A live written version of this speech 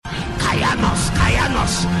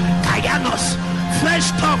Kayanos, Kayanos, fresh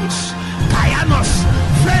tongues, Kayanos,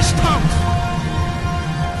 fresh tongues.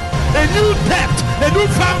 A new depth, a new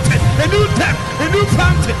fountain, a new depth, a new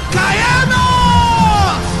fountain.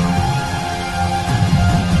 Kayanos!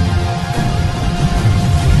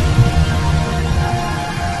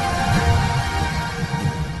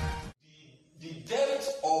 The depth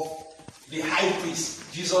of the high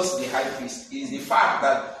priest, Jesus the high priest, is the fact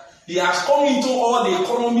that he has come into all the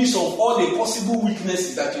economies of all the possible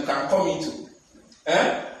weaknesses that you can come into.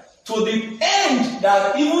 To the end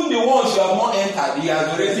that even the ones you have not entered, he has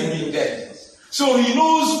already been there. So he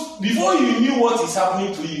knows, before you knew what is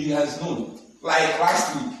happening to you, he has known. Like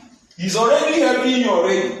last week. He's already helping you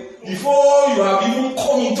already. Before you have even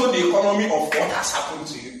come into the economy of what has happened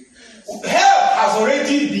to you. Help has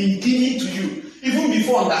already been given to you. Even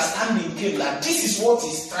before understanding came, that this is what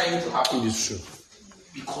is trying to happen. It's true.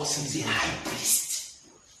 Because he's a high priest.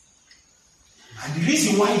 And the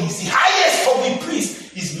reason why he's the highest of the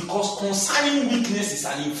priests is because concerning weaknesses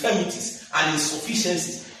and infirmities and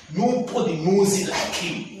insufficiencies, nobody knows it like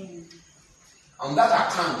him. On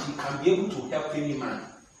that account, he can be able to help any man.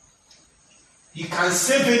 He can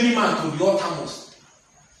save any man to the uttermost.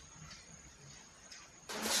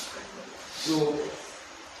 So,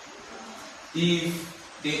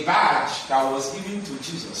 if the badge that was given to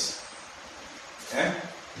Jesus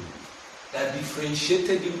that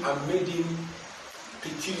differentiated him and made him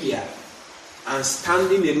peculiar and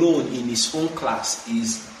standing alone in his own class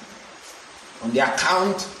is on the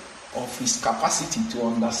account of his capacity to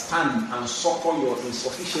understand and succor your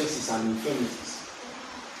insufficiencies and infirmities.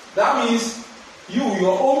 That means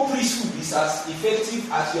your own priesthood is as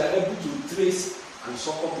effective as you are able to trace and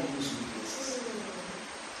succor people's weaknesses.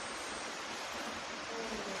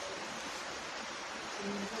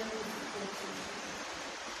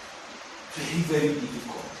 Very, very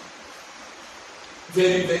difficult.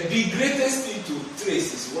 Very, very. The greatest thing to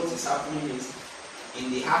trace is what is happening is in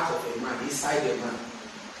the heart of a man, inside a man.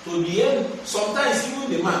 To the end, sometimes even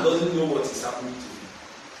the man doesn't know what is happening to him.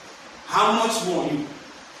 How much more you?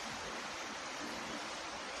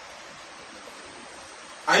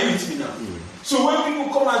 Are you with me now? So when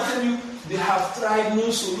people come and tell you they have tried no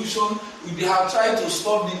solution, they have tried to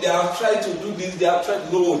stop it, they have tried to do this, they have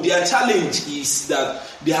tried. No, their challenge is that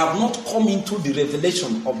they have not come into the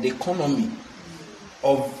revelation of the economy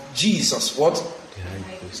of Jesus. What?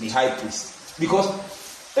 The high priest. Because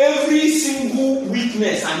every single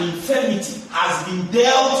weakness and infirmity has been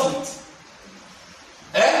dealt with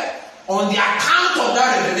on the account of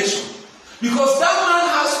that revelation. Because that man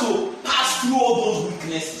has to pass through all those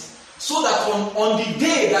weaknesses so that on the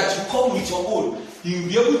day that you come with your own, he will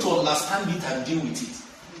be able to understand it and deal with it.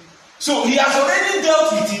 So he has already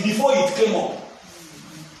dealt with it before it came up.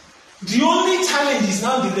 The only challenge is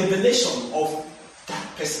now the revelation of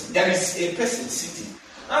that person. There is a person sitting.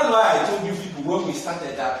 That's why I told you people when we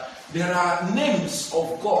started that there are names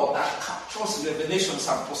of God that captures revelations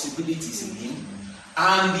and possibilities in him.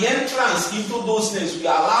 And the entrance into those names will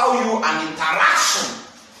allow you an interaction.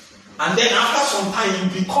 And then after some time,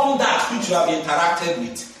 you become that which you have interacted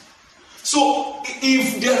with. So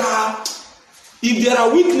if there are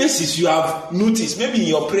weaknesses you have noticed, maybe in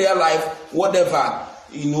your prayer life, whatever,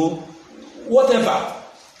 whatever,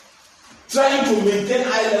 trying to maintain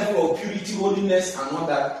high level of purity, holiness, and all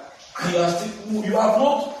that, and you have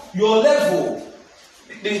not your level,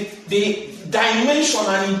 the dimension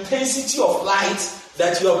and intensity of light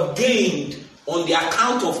that you have gained on the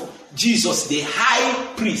account of Jesus, the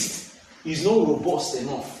high priest, is not robust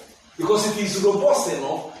enough. Because if it's robust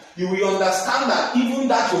enough, you will understand that even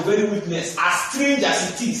that your very weakness, as strange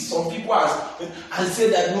as it is, some people and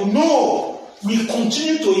say that no, we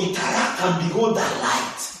continue to interact and behold that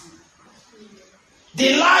light.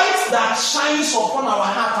 The light that shines upon our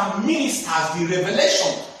heart and ministers the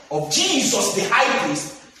revelation of Jesus, the high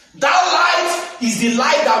priest. That light is the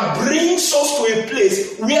light that brings us to a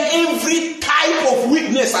place where every type of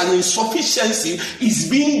weakness and insufficiency is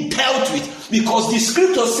being dealt with. Because the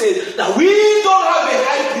scripture says that we don't have a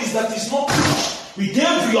high priest that is not touched with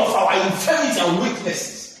every of our infirmity and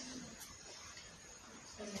weaknesses.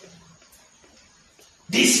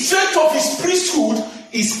 The strength of his priesthood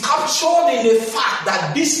is captured in the fact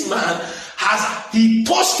that this man he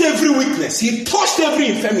touched every weakness, he touched every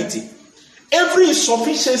infirmity. Every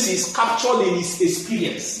insufficiency is captured in his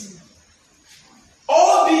experience.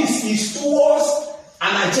 All this is towards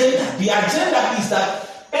an agenda. The agenda is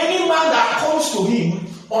that any man that comes to him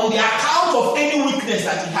on the account of any weakness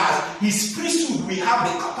that he has, his priesthood will have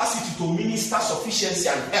the capacity to minister sufficiency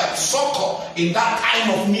and help, succor in that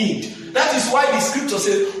time of need. That is why the scripture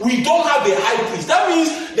says we don't have a high priest. That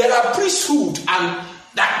means there are priesthood and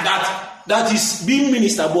that is being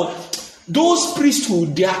ministered. But those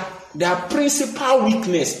priesthood, their principal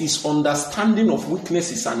weakness is understanding of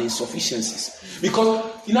weaknesses and insufficiencies. Because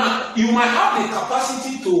now you might have the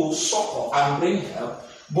capacity to succor and bring help,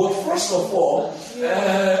 but first of all,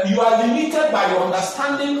 you are limited by your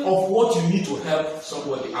understanding of what you need to help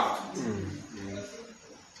somebody out.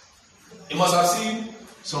 You must have seen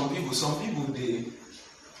some people,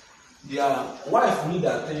 their wife need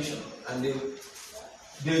attention, and they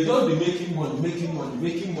just be making money.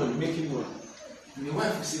 And the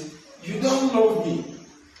wife will say, "You don't love me."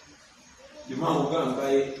 The man will go and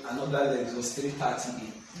buy another Lexus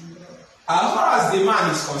 330. As far as the man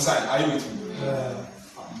is concerned, are you with me?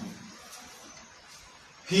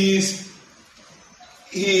 He's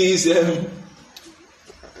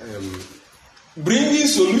bringing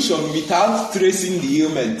solution without tracing the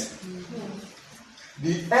ailment.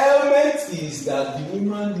 The ailment is that the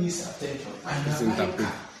woman needs attention.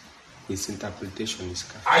 His interpretation is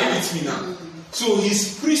correct. Are you with me now? So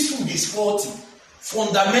his priesthood is faulty,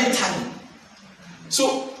 fundamentally.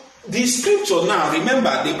 So the scripture now,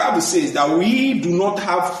 remember, the Bible says that we do not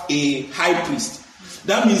have a high priest.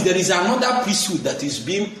 That means there is another priesthood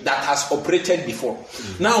that has operated before.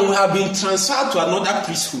 Now we have been transferred to another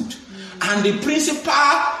priesthood. And the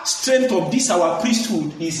principal strength of this our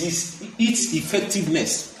priesthood is its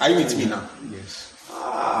effectiveness. Are you with me now? Yes.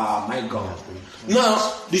 Ah, my God.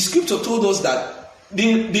 Now, the scripture told us that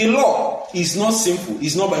the law is not sinful.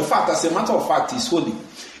 It's not, in fact, as a matter of fact, it's holy.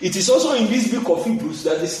 It is also in this book of Hebrews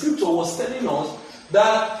that the scripture was telling us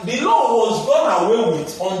that the law was done away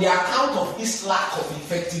with on the account of its lack of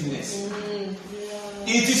effectiveness.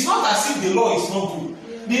 It is not as if the law is not good.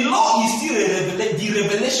 The law is still the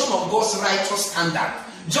revelation of God's righteous standard.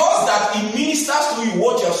 Just that it ministers to you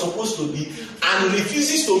what you are supposed to be and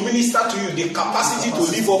refuses to minister to you the capacity to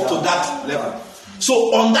live up to that level.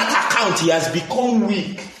 So on that account, he has become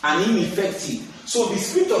weak and ineffective. So the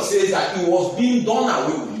scripture says that it was being done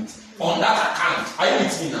away with on that account. Are you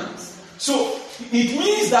with me now? So it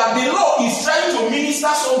means that the law is trying to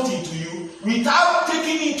minister something to you without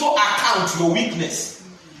taking into account your weakness.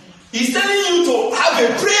 He's telling you to have a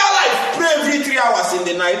prayer life, pray every 3 hours in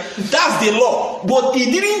the night. That's the law. But he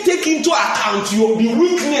didn't take into account the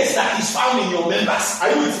weakness that is found in your members.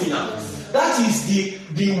 Are you with me now? That is the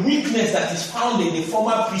weakness that is found in the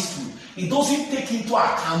former priesthood. It doesn't take into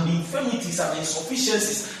account the infirmities and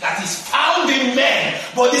insufficiencies that is found in men.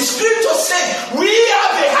 But the scripture said we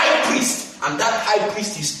have a high priest. And that high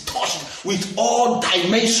priest is touched with all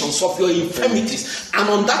dimensions of your infirmities. And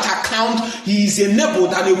on that account, he is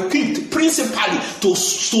enabled and equipped principally to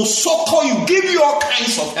succor you, give you all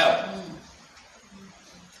kinds of help.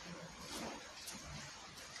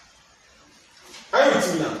 Are you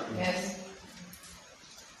with me now? Yes.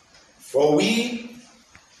 For we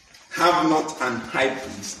have not an high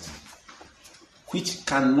priest which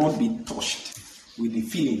cannot be touched with the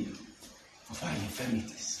feeling of our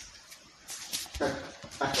infirmities.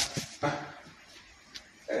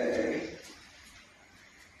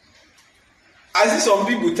 I see some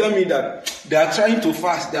people tell me that they are trying to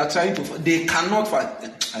fast, they cannot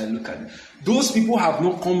fast. I look at it. Those people have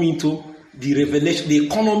not come into the revelation, the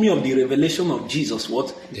economy of the revelation of Jesus.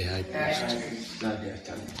 What? The high priest. Now they are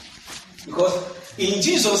telling me. Because in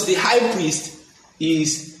Jesus, the high priest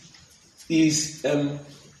is a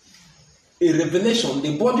revelation.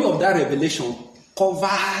 The body of that revelation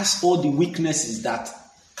covers all the weaknesses that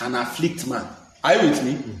can afflict man. Are you with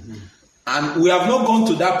me? Mm-hmm. And we have not gone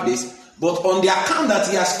to that place, but on the account that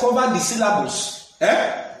he has covered the syllabus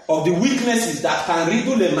of the weaknesses that can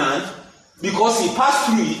riddle a man, because he passed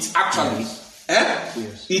through it actually.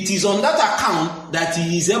 Yes. It is on that account that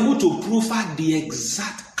he is able to provide the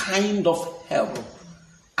exact kind of help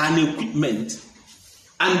and equipment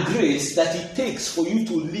and grace that it takes for you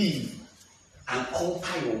to live and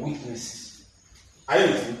conquer your weaknesses. Are you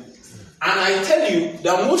with me? And I tell you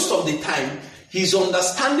that most of the time, his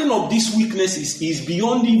understanding of these weaknesses is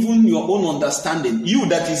beyond even your own understanding. You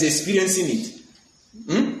that is experiencing it.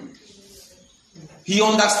 He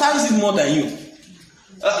understands it more than you.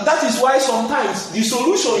 That is why sometimes the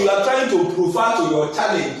solution you are trying to provide to your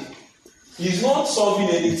challenge is not solving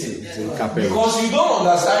anything. Because you don't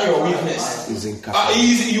understand your weakness.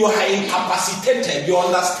 You are incapacitated. Your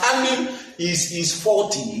understanding is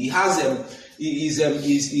faulty. He has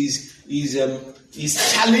is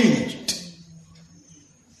challenged.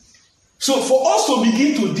 So for us to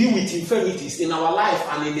begin to deal with infirmities in our life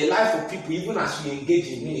and in the life of people, even as we engage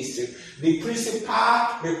in ministry, the principal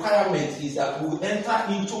requirement is that we enter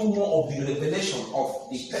into more of the revelation of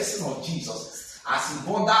the person of Jesus as he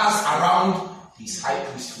borders around his high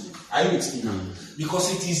priesthood. Are you with me now?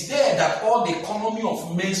 Because it is there that all the economy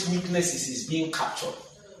of men's weaknesses is being captured.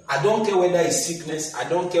 I don't care whether it's sickness, I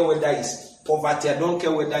don't care whether it's poverty, I don't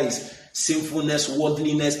care whether it's sinfulness,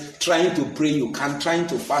 worldliness, trying to pray, you can, trying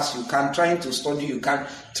to fast, you can, trying to study, you can,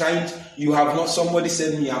 you have not, somebody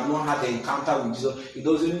said me, I have not had an encounter with Jesus, it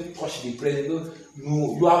doesn't touch the presence.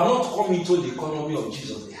 No, you have not come into the economy of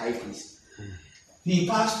Jesus, the high priest. He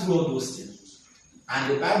passed through all those things.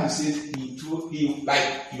 And the Bible says he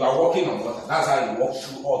like you are walking on water. That's how he walked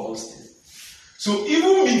through all those things. So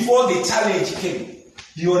even before the challenge came,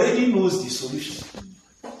 he already knows the solution.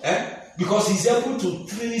 Because he's able to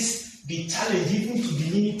trace the challenge even to the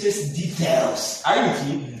minutest details. Are you with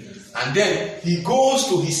me? And then he goes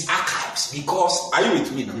to his archives because, are you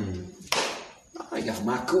with me now?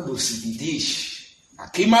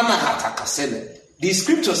 The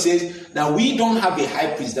scripture says that we don't have a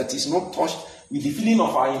high priest that is not touched with the feeling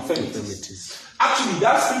of our infirmities. Actually,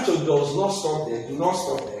 that scripture does not stop there. Do not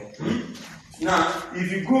stop there. Now,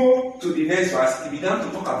 if you go to the next verse, it began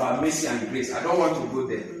to talk about mercy and grace. I don't want to go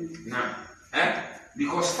there now.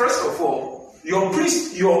 Because first of all, your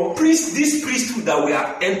priest, this priesthood that we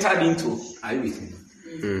have entered into, are you with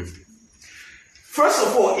me? First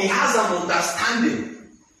of all, he has an understanding,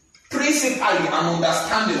 principally an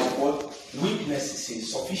understanding of what? Weaknesses,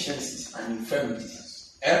 insufficiencies, and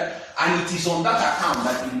infirmities. And it is on that account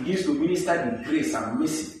that he begins to minister the grace and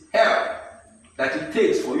mercy, help that it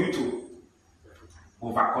takes for you to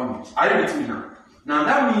overcome it. Are you with me now? Now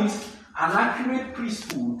that means an accurate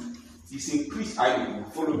priesthood is a priest.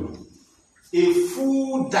 Follow me. A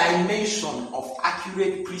full dimension of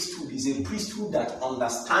accurate priesthood is a priesthood that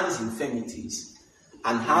understands infirmities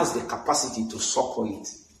and has the capacity to succor it.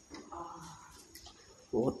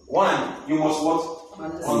 One, you must what?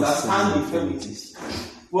 Understand infirmities.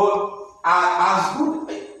 Well, as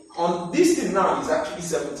good on this thing now is actually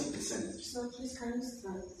 70%. So please can you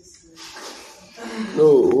start this?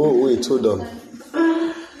 No, wait, hold on.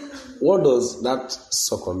 What does that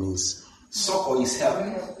succor means? Succor is help.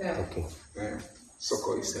 Okay.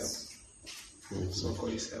 Succor is help. Succor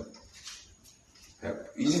is help.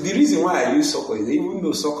 Help. The reason why I use succor is even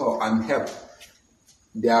though succor and help,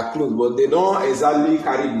 they are close, but they don't exactly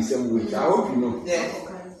carry the same weight. I hope you know.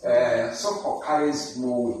 Yeah. Succor carries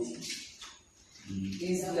more weight.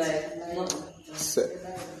 It's like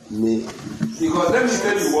me. Because let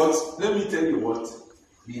me tell you what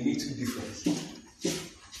the little difference.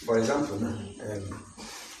 For example, now,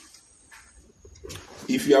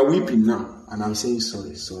 if you are weeping now and I'm saying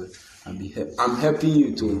sorry, I'm helping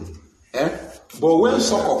you to. But when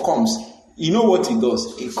succor comes, you know what it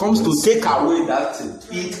does? It comes to take away that thing.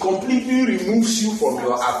 It completely removes you from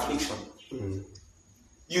your affliction.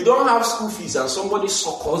 You don't have school fees and somebody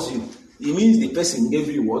succors you. It means the person gave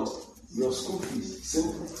you what? Your school fees.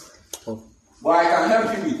 Simple. But I can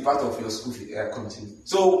help you with part of your school fees. Continue.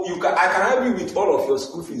 So I can help you with all of your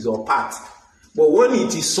school fees or part. But when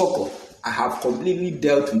it is succor, I have completely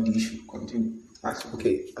dealt with the issue. Continue.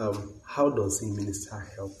 Okay. How does he minister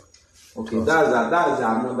help? Okay, that's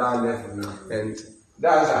another level now. And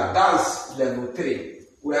that's level 3.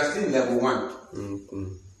 We are still level 1. Mm-hmm.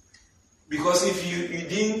 Because if you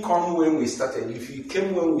didn't come when we started, if you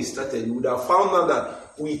came when we started, you would have found out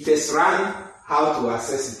that we test ran how to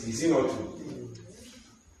access it. Is it not true?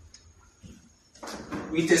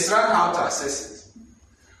 We test ran how to access it.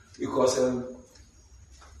 Because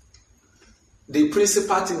the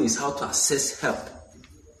principal thing is how to access help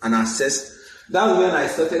and access. That's when I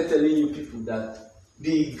started telling you people that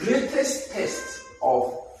the greatest test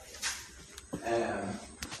of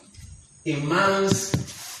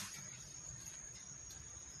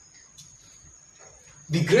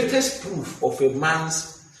the greatest proof of a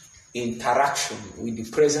man's interaction with the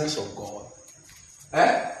presence of God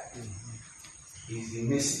is the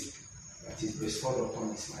mercy that is bestowed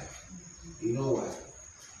upon his life. You know why?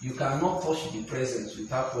 You cannot touch the presence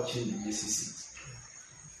without touching the mercy seat.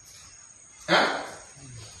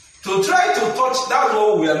 To try to touch, that's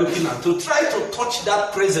what we are looking at. To try to touch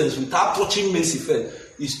that presence without touching mercy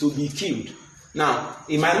first is to be killed. Now,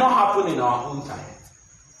 it might not happen in our own time.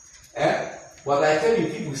 But I tell you,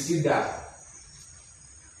 people still die.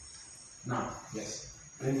 Now, yes,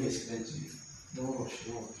 let me explain to you. Don't rush.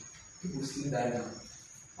 People still die now.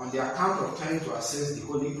 On the account of trying to access the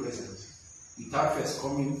holy presence without first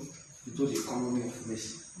coming into the economy of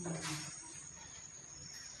mercy.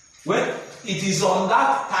 When it is on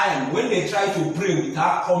that time when they try to pray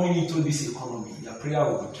without coming into this economy, their prayer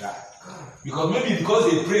will be dry.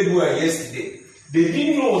 Because they prayed well yesterday, they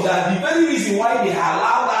didn't know that the very reason why they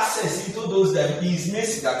allowed access into those that is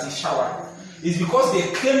mercy that is showered. It's because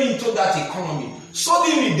they came into that economy.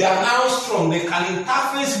 Suddenly they are now strong. They can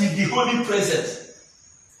interface with the Holy Presence.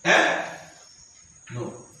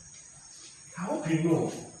 No. I hope you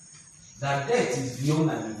know that death is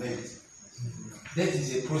beyond an event. Death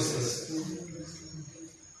is a process.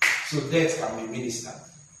 So death can be ministered.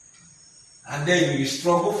 And then you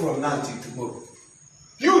struggle from now till tomorrow.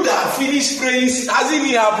 You that finished praying, hasn't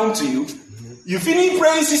it happened to you? You finish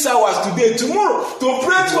praying 6 hours today, tomorrow, to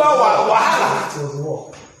pray 2 hours,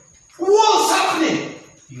 wahala. What's happening?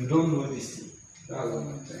 You don't know this thing. That's what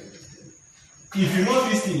I'm trying to tell you. If you know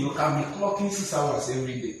this thing, you can be clocking 6 hours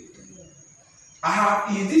every day.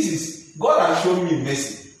 God has shown me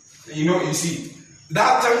mercy. You see,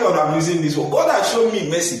 that time God I'm using this word, God has shown me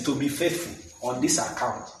mercy to be faithful on this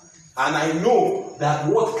account. And I know that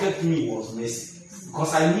what kept me was mercy.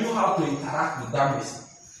 Because I knew how to interact with that mercy.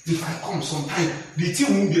 If I come sometime, the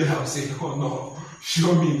team won't be able to say, oh no,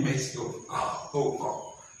 show me mercy. Oh God.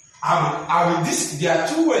 There are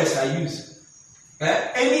 2 words I use.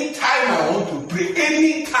 Anytime I want to pray,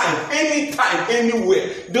 anytime, anywhere,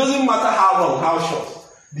 doesn't matter how long, how short.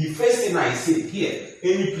 The first thing I say here,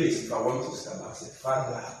 any place, if I want to stand, I say,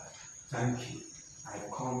 Father, thank you. I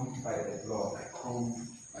come by the blood, I come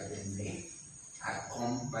by the name. I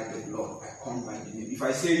come by the blood, I come by the name. If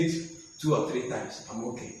I say it 2 or 3 times, I'm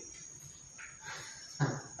okay.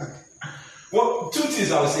 Well, 2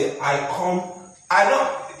 things I will say.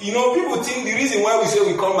 People think the reason why we say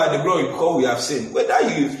we come by the blood is because we have sinned. Whether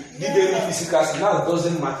you did any physical sin, that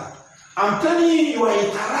doesn't matter. I'm telling you, you are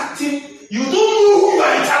interacting. You don't know who you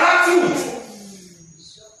are interacting with.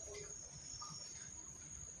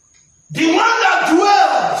 The one that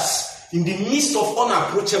dwells in the midst of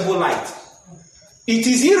unapproachable light. It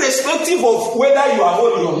is irrespective of whether you are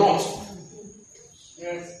holy or not.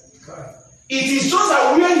 Yes. It is just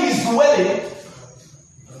that where he is dwelling,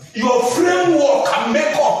 your framework and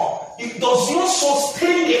makeup, it does not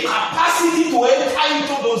sustain the capacity to enter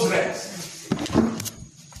into those realms.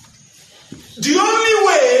 The only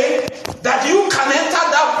way that you can enter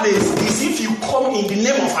that place is if you come in the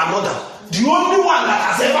name of another. The only one that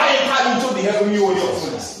has ever entered into the heavenly holy of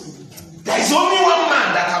holies. There is only one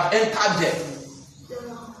man that have entered there.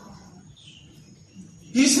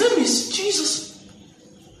 His name is Jesus.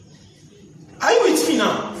 Are you with me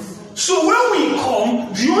now? So when we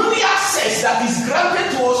come, the only access that is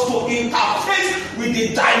granted to us to interface with the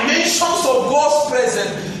dimensions of God's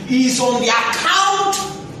presence is on the account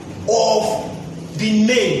of the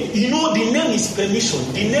name. The name is permission.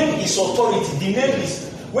 The name is authority. The name is,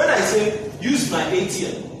 when I say, use my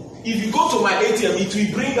ATM. If you go to my ATM, it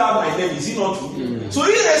will bring out my name. Is it not true? Mm. So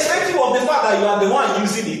irrespective of the fact that you are the one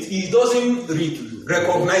using it, it doesn't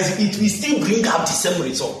recognize it. It will still bring out the same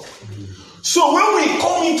result. So when we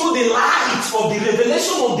come into the light of the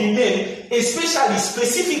revelation of the name,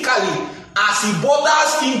 specifically as it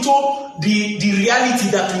borders into the reality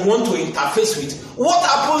that we want to interface with, what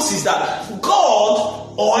happens is that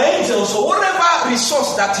God or angels or whatever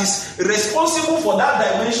resource that is responsible for that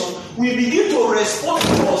dimension will begin to respond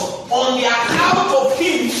to us on the account of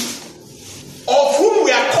him of whom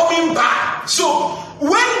we are coming back. So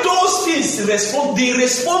when those things respond, they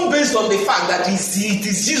respond based on the fact that it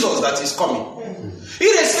is Jesus that is coming.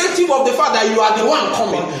 Irrespective of the fact that you are the one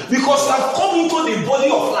coming, because you have come into the body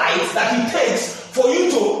of light that it takes for you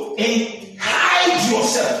to hide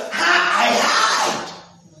yourself. I hide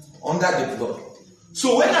under the blood.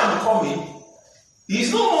 So when I'm coming, there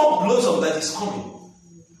is no more blossom that is coming.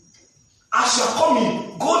 As you are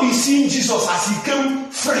coming, God is seeing Jesus as he came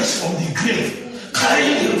fresh from the grave,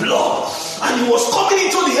 carrying the blood, and he was coming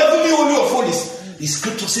into the heavenly holy of holies. The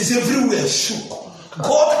scripture says everywhere shook.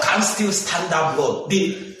 God can still stand that blood.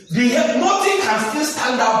 Nothing can still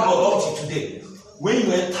stand that blood up to today. When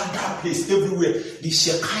you enter that place, everywhere, the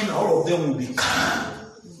Shekinah, all of them will be calm.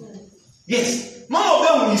 Yes, none of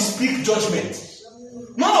them will speak judgment.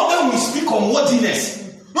 None of them will speak unworthiness.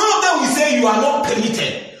 None of them will say you are not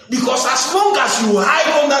permitted. Because as long as you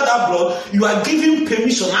hide under that blood, you are giving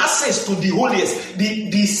permission, access to the holiest,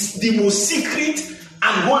 the most secret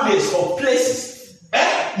and holiest of places.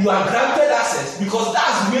 You are granted access because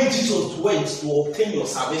that's where Jesus went to obtain your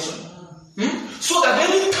salvation. So that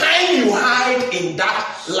any time you hide in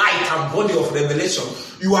that light and body of revelation,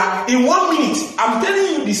 you are in 1 minute. I'm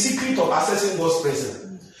telling you the secret of accessing God's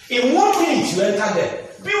presence. In 1 minute you enter there.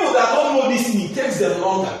 People that don't know this thing, it takes them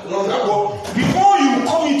longer. But the more you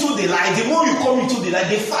come into the light,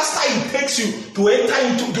 the faster it takes you to enter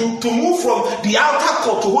into to move from the outer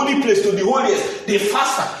court to holy place to the holiest. The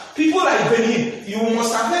faster. People like Benin, you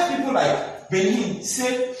must have heard people like Benin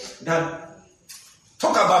say that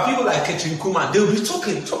Talk about people like Udechukwu, they'll be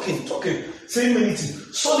talking, saying many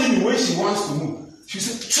things. Suddenly, when she wants to move, she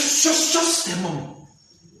said, just a moment.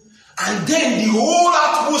 And then the whole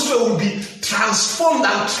atmosphere will be transformed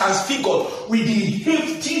and transfigured with the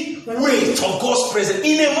hefty weight of God's presence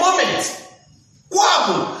in a moment. What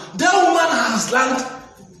happened? That woman has learned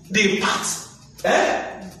the path,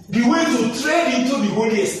 the way to tread into the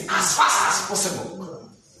holiest as fast as possible.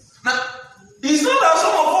 Now, it's not that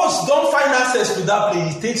some of us don't find access to that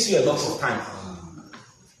place. It takes you a lot of time.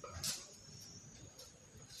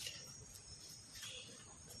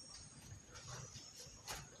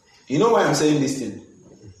 You know why I'm saying this thing?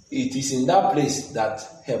 It is in that place that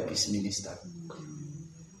help is ministered.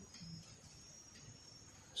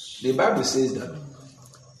 The Bible says that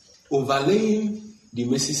overlaying the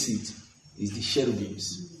mercy seat is the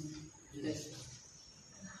cherubims.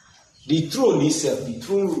 The throne itself, the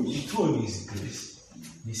throne is grace.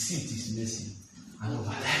 The seat is mercy. And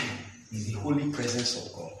overlying is the holy presence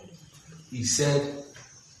of God. He said,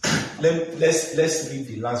 let's read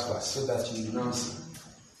the last verse so that you will now see.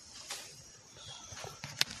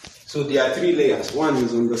 So there are 3 layers. One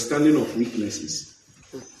is understanding of weaknesses.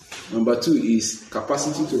 Number 2 is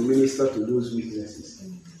capacity to minister to those weaknesses.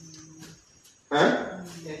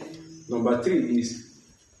 Number 3 is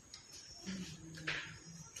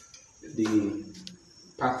the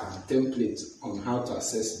pattern, template on how to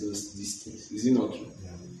assess these things. Is it not true?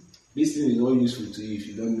 Yeah. This thing is not useful to you if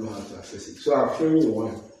you don't know how to assess it. So I've shown you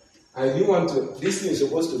one. I didn't want to, this thing is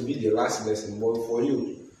supposed to be the last lesson, but for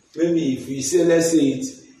you, maybe if we say, let's say it,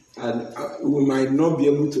 and we might not be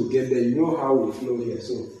able to get there. You know how we flow here,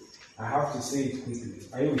 so I have to say it quickly.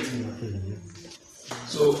 Are you with me now?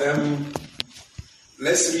 So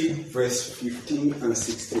let's read verse 15 and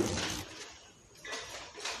 16.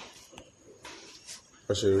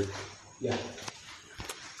 Yeah.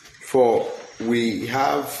 For we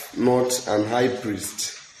have not an high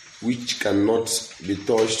priest which cannot be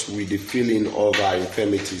touched with the feeling of our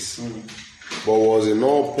infirmities, but was in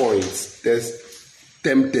all points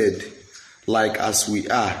tempted like as we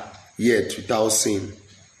are, yet without sin.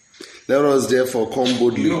 Let us therefore come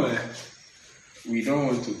boldly. You know, we don't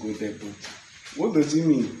want to go there, but what does it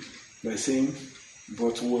mean by saying,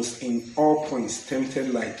 but was in all points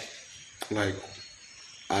tempted like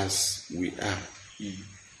as we are?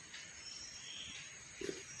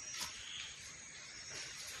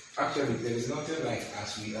 Actually, there is nothing like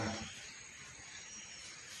as we are.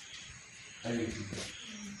 Everything.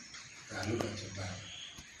 Look at your Bible.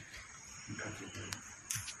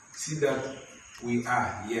 See that we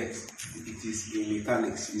are, yet it is in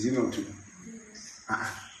italics. Is it not true?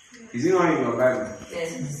 Is it not in your Bible?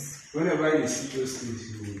 Yes. Whenever you see those things,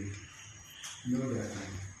 you know that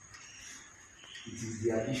it is the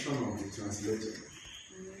addition of the translator.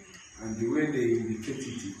 And the way they indicate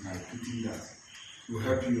it by putting that will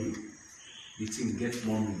help you the thing get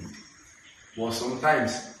more meaning. But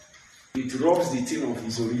sometimes it robs the thing of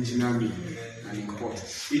its original meaning and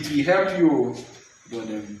importance. It will help you, but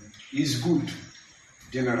it's good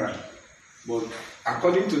generally. But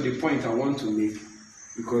according to the point I want to make,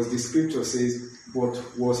 because the scripture says, but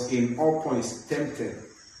was in all points tempted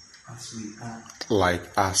as we are.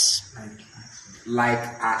 Like us.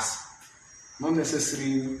 Like us. Not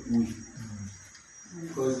necessarily we.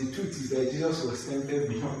 Because the truth is that Jesus was tempted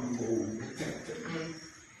beyond all.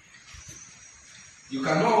 You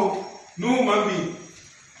cannot, no human being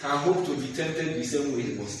can hope to be tempted the same way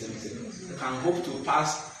he was tempted. Can hope to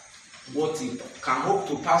pass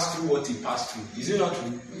through what he passed through. Is it not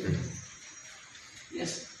true?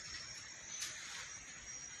 Yes.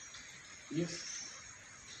 Yes.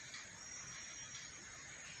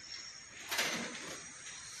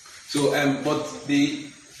 So, but the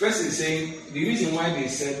person is saying the reason why they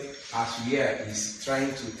said as we are is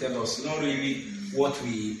trying to tell us not really what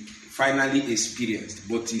we finally experienced,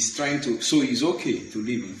 but he's trying to, so it's okay to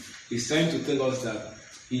live in. He's trying to tell us that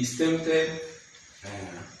he's tempted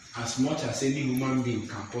as much as any human being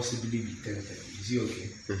can possibly be tempted. Is he okay?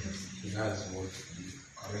 Mm-hmm. That's what the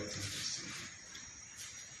correct thing to say.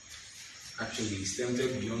 Actually, he's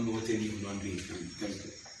tempted beyond what any human being can be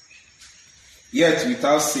tempted. Yet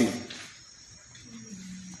without sin.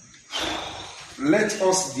 Let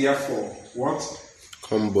us therefore, what?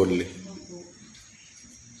 Come boldly.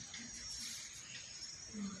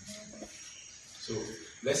 So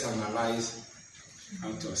let's analyze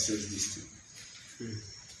how to assess this thing.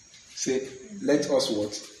 Say, let us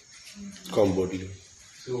what? Come boldly.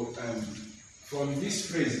 So from this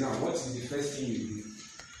phrase now, what is the first thing you do?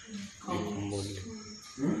 Come boldly.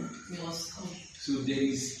 You must come. So there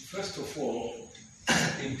is, first of all,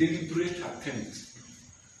 a deliberate attempt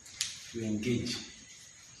to engage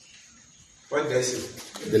What did I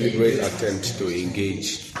say? Deliberate attempt to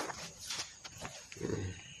engage.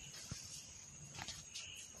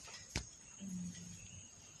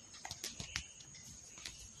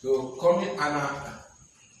 So coming and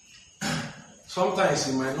sometimes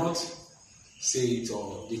you might not say it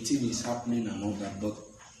or the thing is happening and all that, but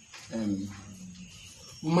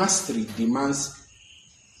mastery demands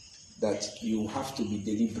that you have to be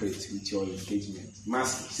deliberate with your engagement.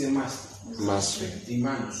 Mastery, say mastery. Mastery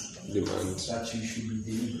Demands that you should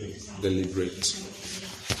be deliberate. Deliberate.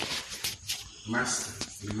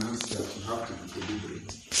 Mastery demands that you have to be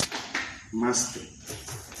deliberate. Mastery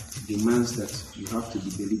demands that you have to be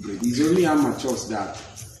deliberate. It's only amateurs that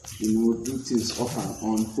do things off and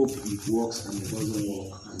on, hope it works and it doesn't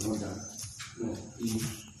work and all that. No,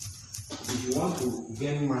 if you want to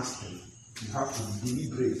gain mastery, you have to be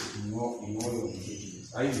deliberate in all your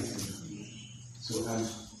engagements. Are you with me? So, and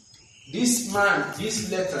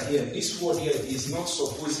this letter here, this word here is not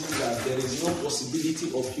supposing that there is no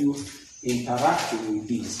possibility of you interacting with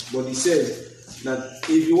this. But it says that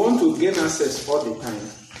if you want to gain access all the time,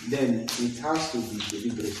 then it has to be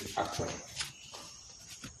deliberate, actually.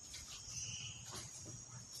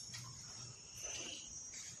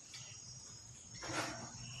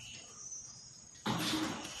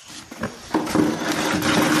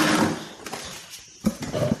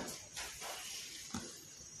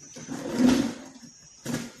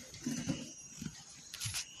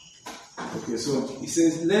 Okay, so it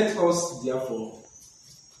says, let us therefore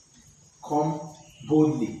come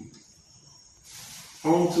boldly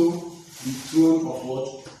unto the throne of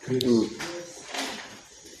what? Grace.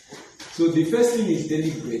 So the first thing is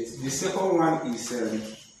deliberate. The second one is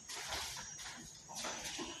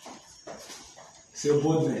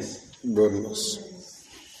boldness. Boldness.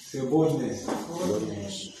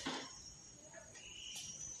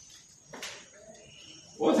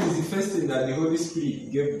 What is the first thing that the Holy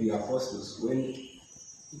Spirit gave the apostles when he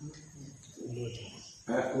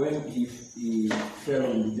fell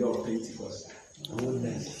on the day of Pentecost?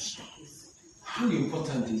 Boldness. How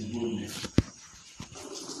important is boldness?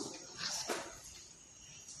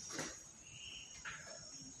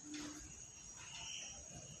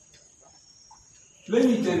 Let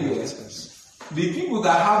me tell you, the people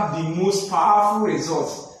that have the most powerful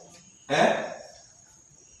results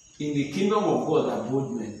in the kingdom of God are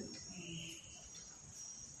bold men.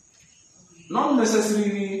 Not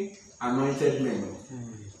necessarily anointed men.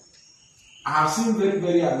 I have seen very,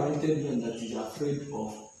 very anointed men that is afraid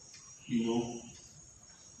of,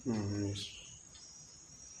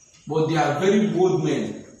 But they are very bold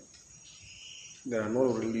men. They are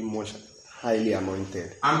not really much highly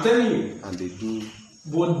anointed. I'm telling you. And they do.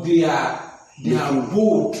 But they are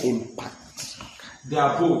bold. Impact. They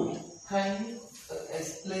are bold. Can you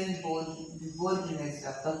explain the boldness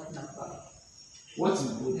you're talking about? What is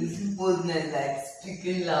boldness? Is boldness like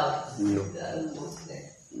speaking loud? No.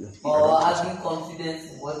 Boldness. No. Or having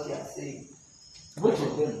confidence in what you are saying? Both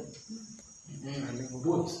of them.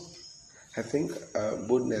 Both. I think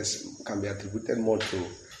boldness can be attributed more to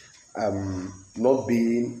not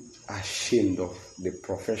being ashamed of the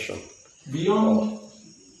profession. Beyond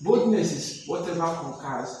boldness is whatever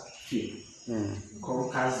conquers fear,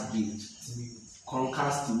 conquers guilt,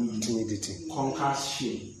 conquers timidity, conquers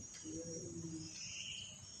shame.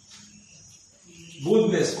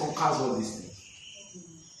 Boldness conquers all these things.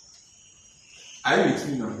 Are you with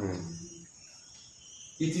me now?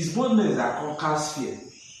 It is boldness that conquers fear,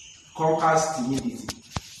 conquers timidity,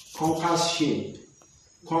 conquers shame,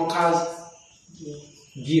 conquers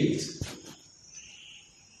guilt.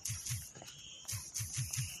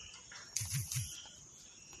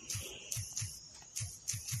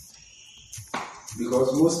 Because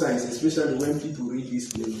most times, especially when people read this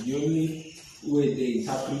place, the only way they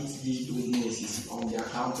interpret this boldness is on the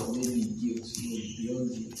account of maybe guilt, beyond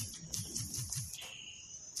guilt.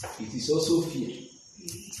 It is also fear.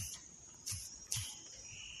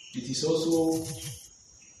 It is also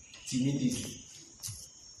timidity.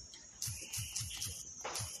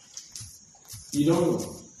 You don't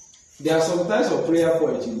know. There are some types of prayer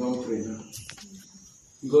points you don't pray now.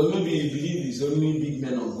 Because maybe you believe it's only big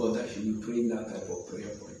men of God that should be praying that type of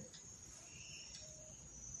prayer point.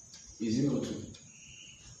 Is it not true?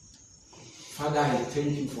 Father, I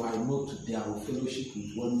thank you for I know today I will fellowship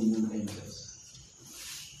with 1 million angels.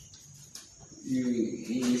 You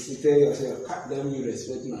used to tell yourself, let me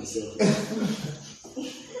respect myself.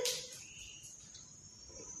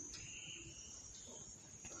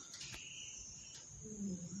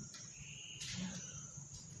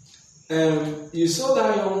 You saw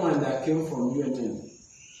that young man that came from UNN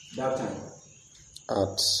that time.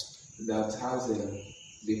 That has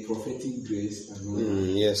the prophetic grace and all.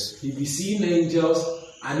 Yes. He'll be seeing angels,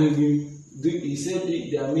 and he said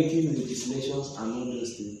they are making legislations and all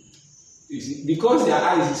those things. You see, because their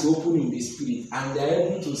eyes is open in the spirit and they are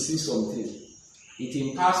able to see something, it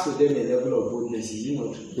imparts to them a level of boldness. Is it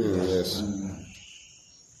not true? Yes.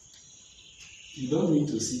 You don't need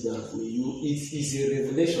to see that for you. It's a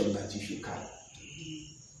revelation that you should carry.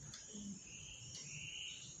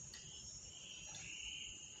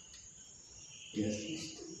 Yes.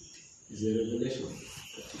 It's a revelation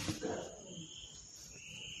that you should carry.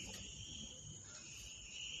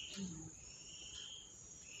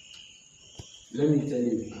 Let me tell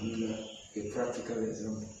you a practical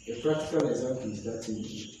example. A practical example is that you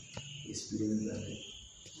experience that day.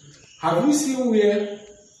 Have you seen where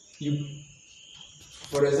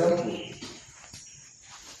for example,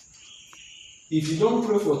 if you don't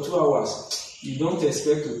pray for 2 hours, you don't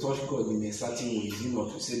expect to touch God in a certain way, is it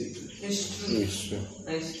not to say the truth? It's true. It's true.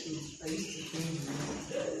 It's true. I used to think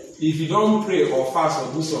that. If you don't pray or fast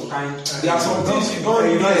or do some kind, there are some things you don't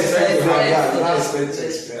really expect to happen.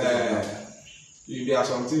 There are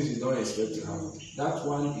some things you don't expect to happen. That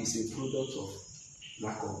one is a product of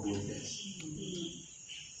lack of boldness.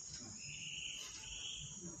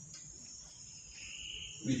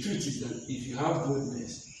 The truth is that if you have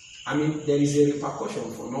boldness, I mean, there is a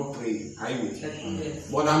repercussion for not praying. I will.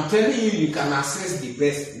 But I'm telling you, you can access the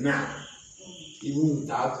best now, even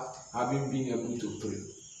without having been able to pray.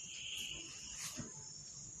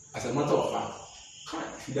 As a matter of fact,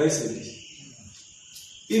 should I say this?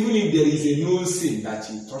 Even if there is a known sin that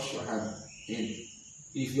you touch your hand in,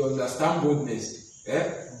 if you understand boldness,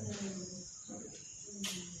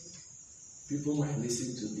 people might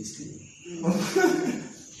listen to this thing.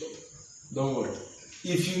 Don't worry.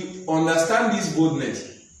 If you understand this boldness,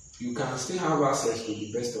 you can still have access to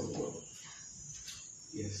the best of God.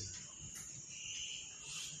 Yes.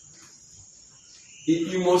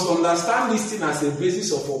 You must understand this thing as a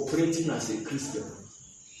basis of operating as a Christian.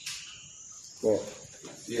 Well,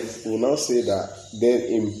 yes. We'll now say that then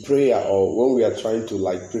in prayer, or when we are trying to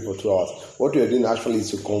pray for 2 hours, what we are doing actually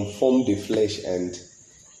is to conform the flesh and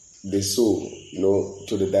the soul,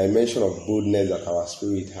 to the dimension of boldness that our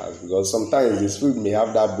spirit has. Because sometimes the spirit may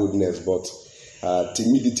have that boldness, but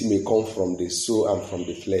timidity may come from the soul and from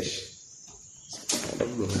the flesh. I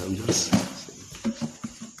don't know. I'm just saying.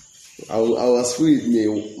 Our spirit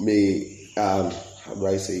may how do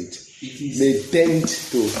I say it? May tend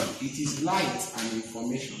to. It is light and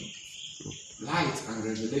information, light and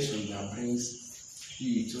revelation that brings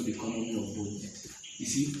you to the economy of boldness. You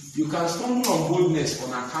see, you can stumble on boldness on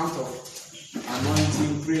account of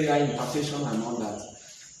anointing, prayer, impartation, and all that,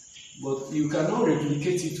 but you cannot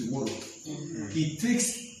replicate it tomorrow. It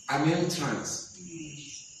takes an entrance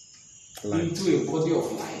into a body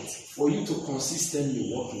of light for you to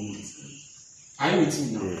consistently walk in it. Are you with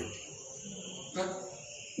me now?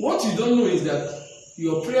 What you don't know is that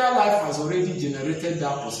your prayer life has already generated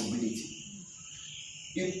that possibility.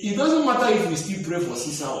 It doesn't matter if we still pray for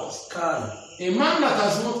 6 hours. A man that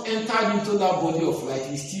has not entered into that body of light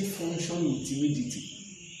will still function with timidity.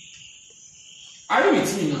 Are you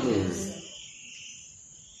with me now?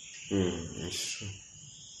 That's true.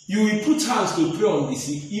 You will put hands to pray on the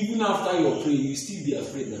sick. Even after your prayer, you will still be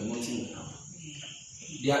afraid that nothing will happen.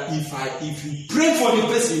 If you pray for the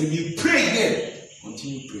person, you pray again.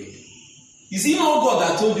 Continue praying. Is it not God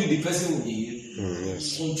that told you the person will be healed?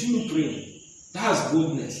 Yes. Continue praying. That's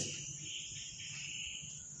boldness.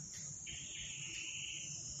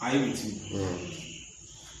 Are you with me?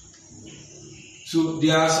 So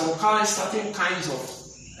there are certain kinds of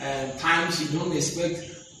times you don't expect.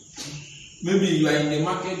 Maybe you are in the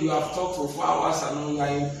market, you have talked for 4 hours and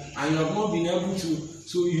online, and you have not been able to.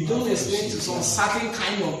 So you don't expect some certain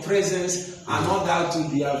kind of presence and all that to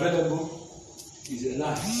be available. Is a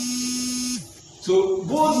lie. So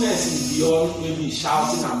boldness is beyond maybe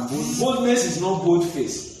shouting and bold. Boldness is not bold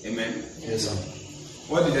face. Amen. Yes, sir.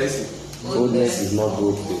 What did I say? Boldness is not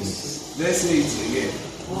bold face. Let's say it again.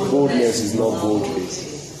 Boldness is not bold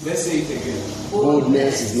face. Let's say it again.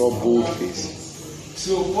 Boldness is not bold face.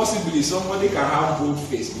 So possibly somebody can have bold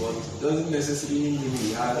face, but doesn't necessarily mean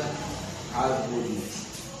he has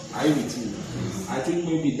boldness. Are you with me? I think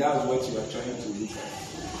maybe that's what you are trying to look at.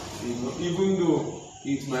 Even though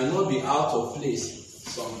it might not be out of place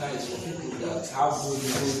sometimes for people that have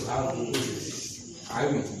boldness. Are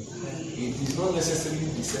you with me? It is not necessarily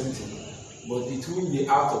the same thing, but it will be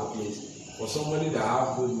out of place for somebody that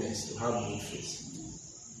have boldness to have bold face.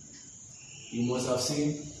 You must have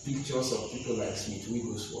seen pictures of people like Smith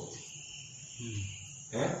Wigglesworth.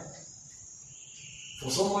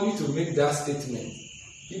 For somebody to make that statement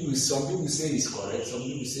Some people say it's correct, some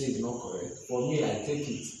people say it's not correct. For me, I take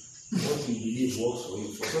it. What you believe works for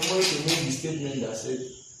you. For somebody to make the statement that said,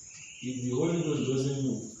 if the Holy Ghost doesn't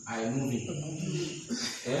move, I move it.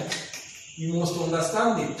 You must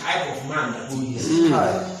understand the type of man that he is.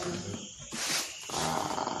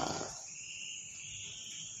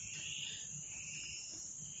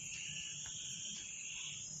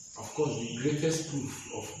 Of course, the greatest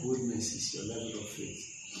proof of boldness is your level of faith.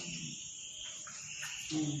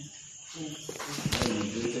 That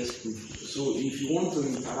is the greatest proof. So if you want to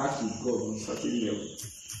interact with God on a certain level,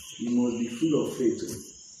 you must be full of faith.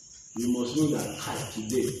 You must know that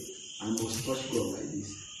today I must touch God like this.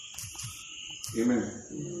 Amen.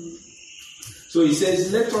 So he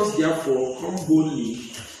says, let us therefore come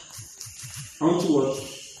boldly unto what?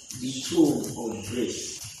 The throne of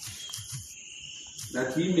grace,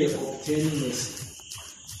 that we may obtain mercy.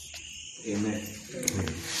 Amen.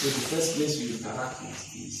 So the first place we interact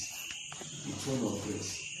with is the throne of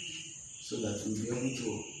grace, so that we'll be able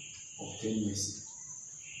to obtain mercy.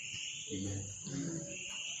 Amen.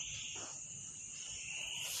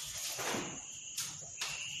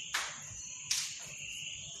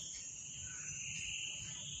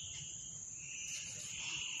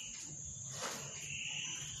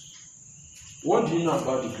 What do you know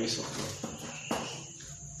about the grace of God?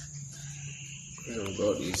 The grace of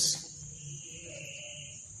God is,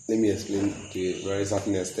 let me explain to a very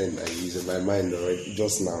certain extent I use in my mind already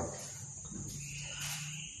just now.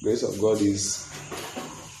 Grace of God is,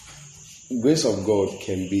 grace of God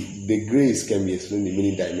can be, the grace can be explained in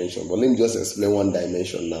many dimensions, but let me just explain one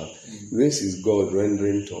dimension now. Grace is God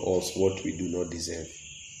rendering to us what we do not deserve.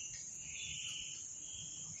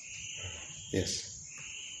 Yes.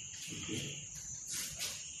 Okay.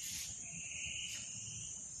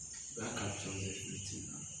 That captures everything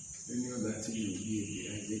now. Any other thing will be a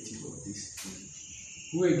derivative of this.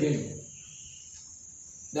 Who again?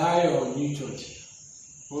 Die or new church?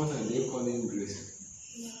 What are they calling grace?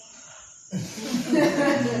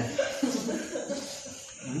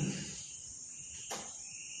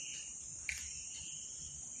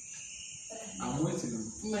 I'm waiting.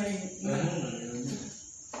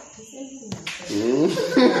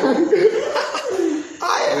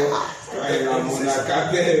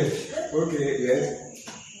 Okay, yes.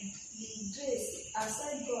 The grace,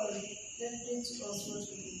 aside God rendering to us what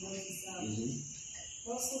we do not deserve,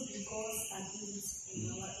 also because ability in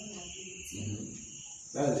our inability.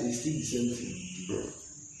 That is still the same thing.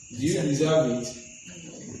 Do you deserve it?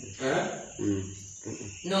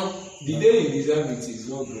 No. The day you deserve it is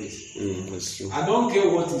not grace. That's true. I don't care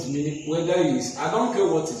what is meaning, whether it's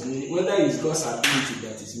God's ability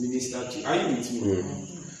that is ministered to. Are you with me?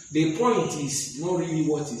 The point is not really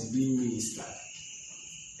what is being ministered.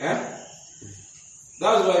 That's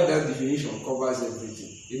why that definition covers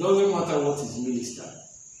everything. It doesn't matter what is ministered.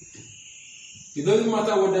 It doesn't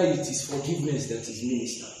matter whether it is forgiveness that is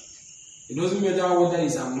ministered. It doesn't matter whether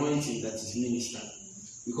it's anointing that is ministered.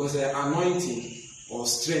 Because anointing or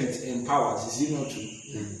strength empowers, is it not true?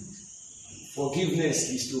 Forgiveness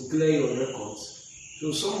is to clear your records.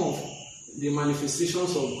 So some of the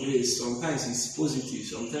manifestations of grace sometimes is positive,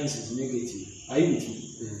 sometimes is negative. Are you with me?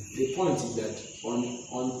 The point is that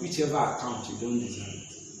on whichever account you don't deserve it.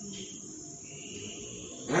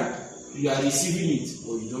 You are receiving it,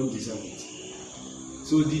 but you don't deserve it.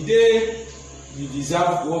 So the day you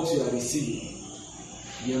deserve what you are receiving,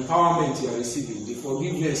 the empowerment you are receiving, the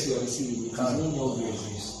forgiveness you are receiving, it is no more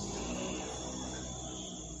grace.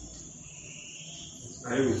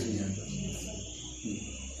 Are you with me?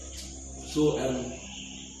 So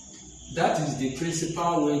that is the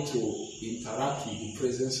principal way to interact with the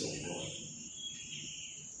presence of God.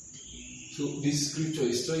 So this scripture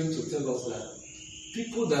is trying to tell us that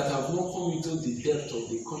people that have not come into the depth of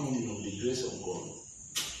the economy of the grace of God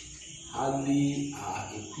hardly are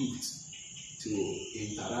equipped to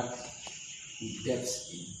interact with depth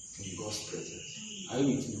in God's presence. Are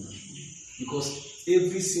you with me? Because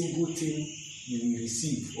every single thing you will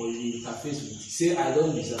receive or you will interface with, say, I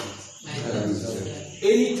don't deserve it.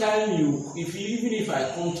 Anytime even if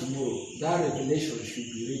I come tomorrow, that revelation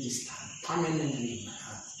should be registered permanently in my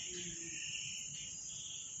heart.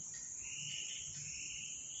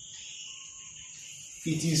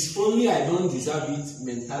 It is only I don't deserve it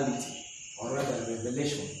mentality, or rather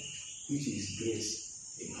revelation, which is grace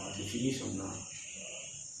in our definition now,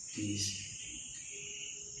 is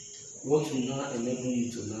what will now enable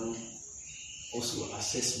you to now also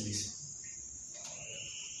assess mercy.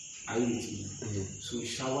 Are you with me? So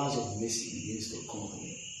showers of mercy begins to come.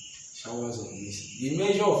 Showers of mercy. The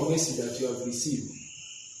measure of mercy that you have received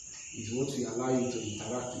is what will allow you to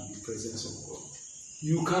interact with the presence of God.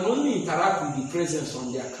 You can only interact with the presence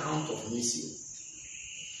on the account of mercy.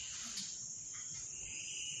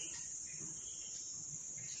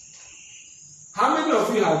 How many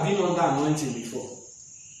of you have been under anointing before?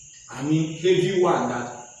 I mean, heavy one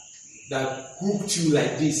that hooked you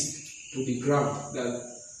like this to the ground. That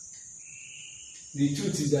the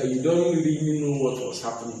truth is that you don't really know what was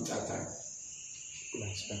happening at that time.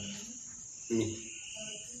 Me.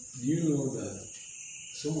 Do you know that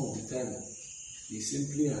some of the time it's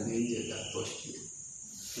simply an angel that touched you?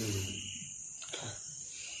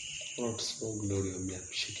 God's glory on me, I'm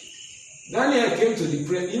shaking. Daniel came to the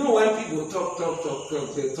prayer. You know when people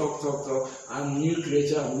they talk, I'm new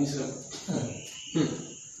creature, I'm mission.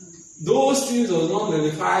 Those things does not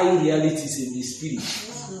verify realities in the spirit.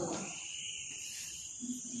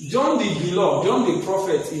 John the beloved, John the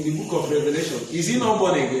prophet in the book of Revelation, is he not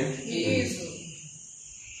born again? Yes.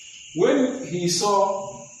 When he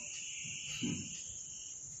saw,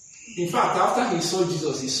 in fact, after he saw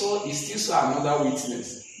Jesus, he still saw another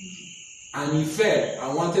witness. And he fell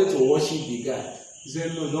and wanted to worship the guy. He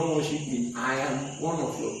said, no, don't worship me. I am one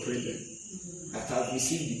of your brethren that have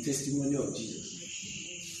received the testimony of Jesus.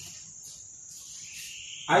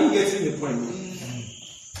 Are you getting the point now?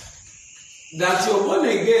 That you're born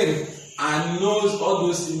again and knows all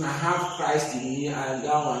those things. I have Christ in me and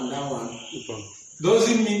that one.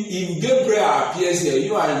 Doesn't mean if Gabriel appears here,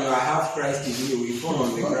 you and you have Christ in you, will fall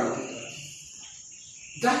on the ground.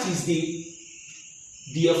 That is the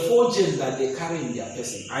effulgence that they carry in their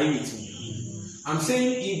person. Are you with me? I'm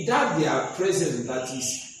saying if that they are present, that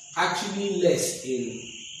is actually less in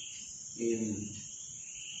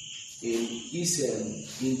its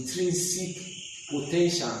intrinsic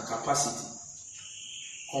potential and capacity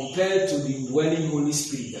compared to the dwelling Holy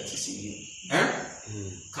Spirit that is in you,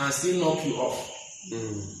 can still knock you off.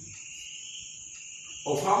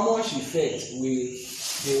 Of how much effect will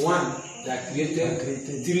the one that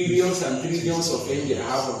created trillions and trillions of angels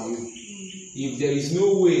have on you, if there is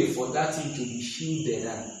no way for that thing to be shielded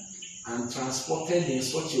and transported in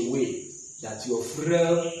such a way that your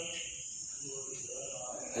frail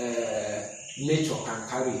nature can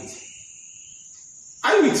carry it?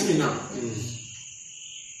 Are you with me now?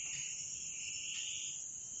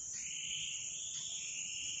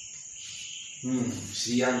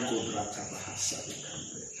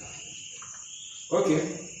 Okay,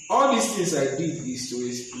 all these things I did is to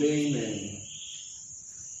explain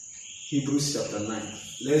Hebrews chapter 9.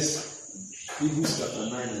 Let's Hebrews chapter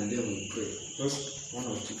 9 and then we pray. Just one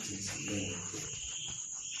or two things and then we pray.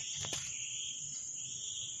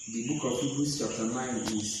 The book of Hebrews chapter 9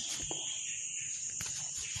 is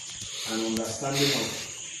an understanding of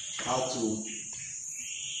how to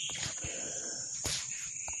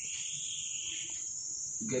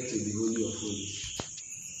get to the Holy of Holies.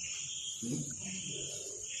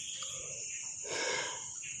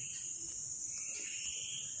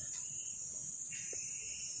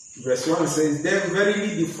 Verse 1 says, then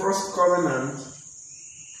verily the first covenant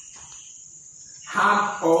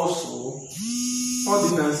had also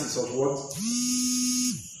ordinances of what?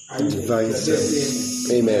 Divine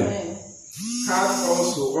service. Amen. Had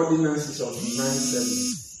also ordinances of divine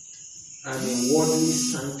service and a worldly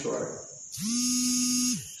sanctuary.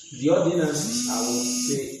 The ordinances, I will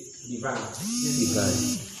say, divine.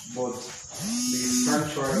 But the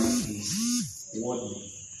sanctuary is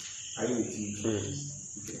worldly. Are you with me?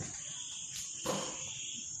 Okay.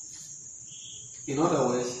 In other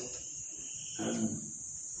words,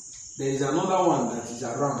 there is another one that is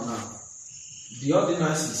around now. The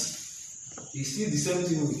ordinances is still the same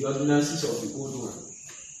thing with the ordinances of the old one.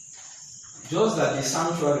 Just that the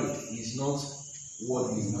sanctuary is not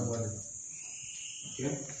worldly.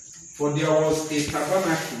 Okay? For there was a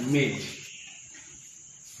tabernacle made.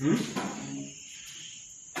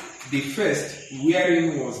 The first,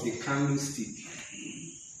 wherein was the candlestick.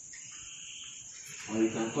 Or you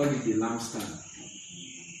can call it the lampstand.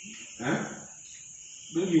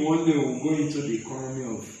 Maybe one day we'll go into the economy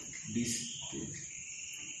of this thing.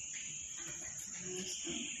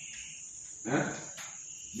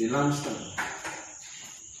 The lampstand.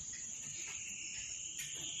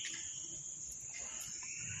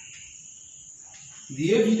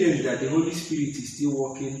 The evidence that the Holy Spirit is still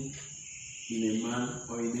working in a man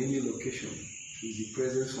or in any location is the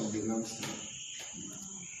presence of the lampstand.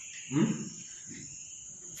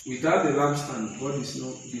 Without the lampstand, God is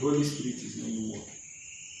not, the Holy Spirit is not working.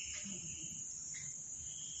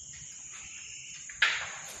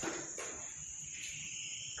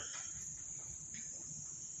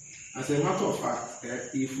 As a matter of fact,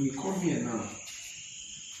 if we come here now,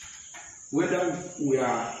 whether we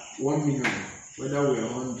are 1 million, whether we are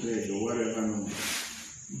 100 or whatever number,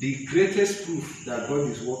 the greatest proof that God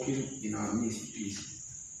is working in our midst is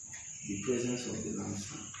the presence of the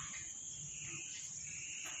lampstand.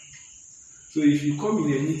 So if you come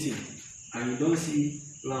in a meeting and you don't see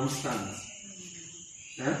lampstands,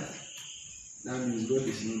 that means God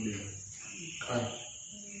is not there.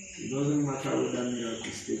 It doesn't matter whether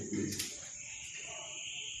miracles take place.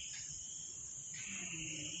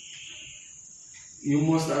 You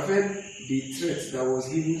must have heard the threat that was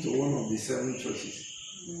given to one of the 7 churches.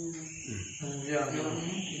 Yeah.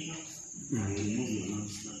 Remove your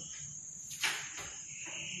lampstand.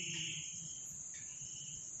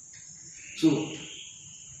 So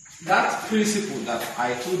that principle that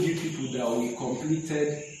I told you people that we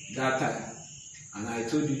completed that time, and I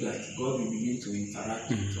told you that God will begin to interact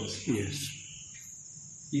with us. Yes.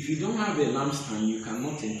 If you don't have a lampstand, you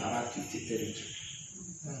cannot interact with the territory.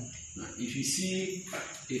 Now, if you see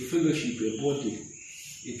a fellowship, a body,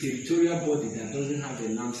 a territorial body that doesn't have a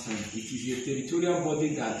lampstand, it is a territorial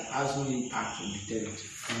body that has no impact on the territory.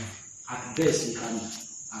 At best, you can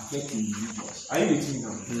affect individuals. Are you with me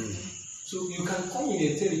now? So you can come in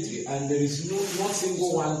a territory and there is not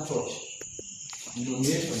single one church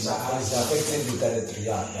denomination that has affecting the territory.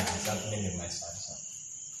 Yeah, it's happening in my side.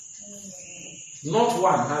 Not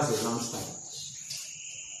one has a lampstand.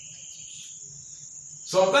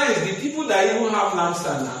 Sometimes the people that even have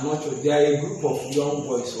lampstand are not church. They are a group of young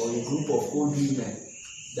boys or a group of old women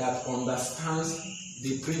that understands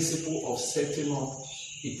the principle of setting up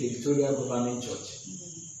a territorial governing church.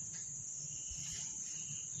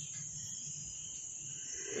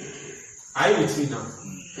 Are you with me now?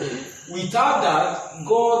 Without that,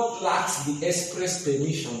 God lacks the express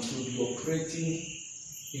permission to be operating.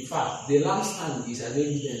 In fact, the lampstand is an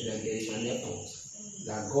evidence that there is an airport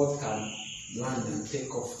that God can land and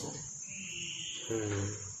take off from.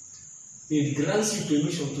 It grants you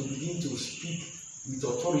permission to begin to speak with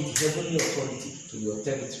authority, heavenly authority, to your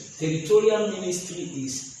territory. Territorial ministry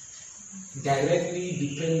is directly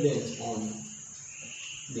dependent on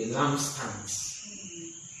the lampstands.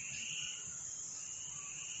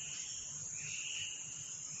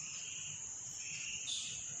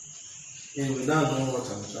 Anyway, that's not what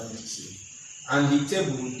I'm trying to say. And the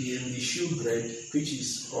table, the shewbread, which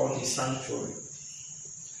is called the sanctuary.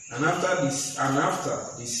 And after the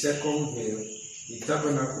second veil, the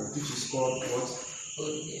tabernacle, which is called what?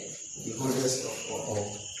 The holiest of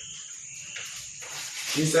all.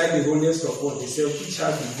 Inside the holiest of all, they say, which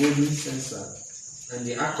has the golden censer and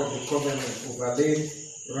the ark of the covenant overlaid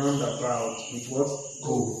round about with what?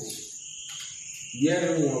 Gold.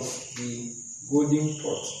 Therein was the golden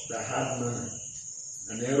pot that had manna,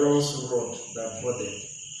 and Aaron's rod that budded,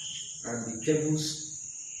 and the tables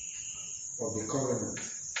of the covenant.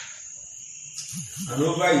 And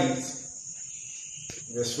over it,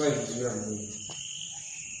 verse 5 is where I'm going.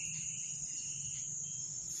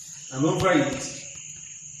 And over it,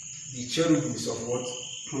 the cherubims of what?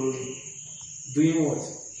 Glory. Doing what?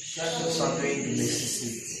 Shadows are doing the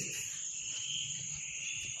necessity.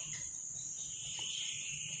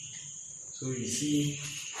 So you see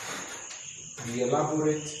the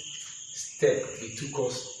elaborate step it took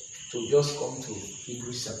us to just come to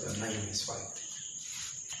Hebrews chapter 9 verse 5.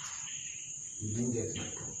 You didn't get my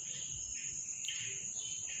point.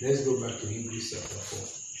 Let's go back to Hebrews chapter 4.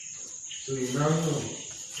 So you now know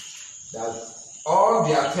that all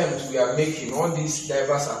the attempts we are making, all these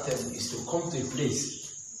diverse attempts, is to come to a place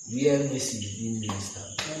where mercy is being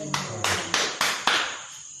ministered.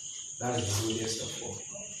 That is the holiest of all.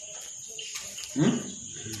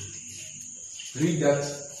 Read that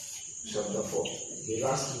chapter 4, the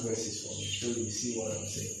last 2 verses for me, so you see what I'm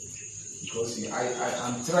saying. Because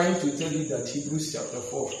I'm trying to tell you that Hebrews chapter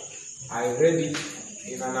 4, I read it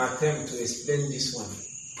in an attempt to explain this one,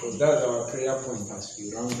 because that's our prayer point as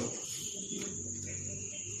we round up.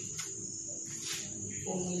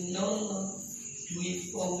 For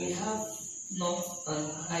we have not an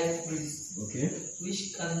high priest, Okay.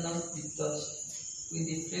 which cannot be touched with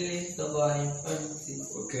the feelings of our infirmities,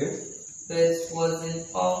 Okay. but was in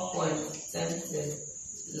all points tempted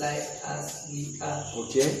like as we are,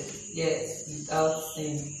 Okay. yet without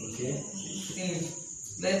sin. Okay.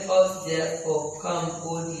 Let us therefore come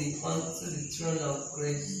boldly unto the throne of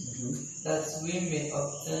grace, that we may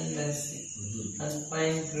obtain mercy and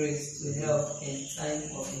find grace to help in time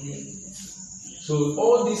of need. So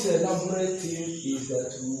all this elaborate thing is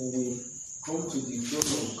that we will come to the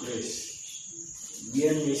throne of grace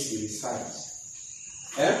where mercy resides.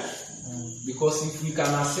 Because if we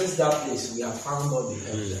can access that place, we have found all the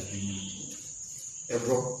help that we need.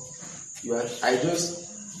 Bro,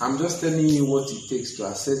 I'm just telling you what it takes to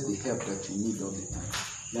access the help that you need all the time.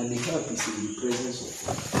 then the help is in the presence of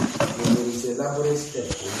God. Then there is a elaborate step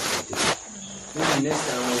for us to take. Maybe next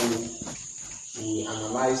time we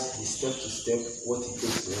analyze the step to step what it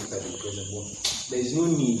takes to enter the presence of God. There is no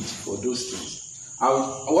need for those things.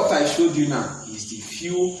 What I showed you now is the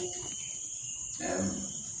few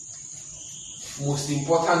most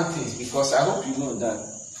important things, because I hope you know that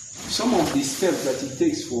some of the steps that it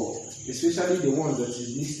takes for, especially the ones that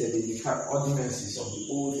is listed in the ordinances of the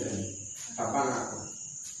old tabernacle,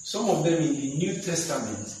 some of them in the New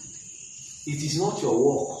Testament, it is not your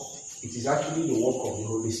work, it is actually the work of the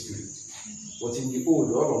Holy Spirit. But in the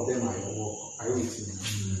old, all of them are your work. Are you with me?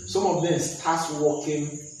 Some of them start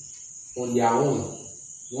working on their own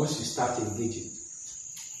once you start engaging.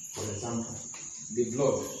 For example, the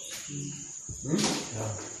blood.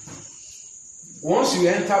 Once you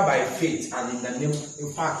enter by faith and in the name,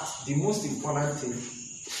 in fact, the most important thing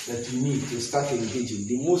that you need to start engaging,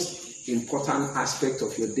 the most important aspect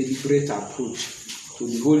of your deliberate approach to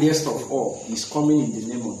the holiest of all is coming in the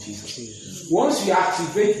name of Jesus. Once you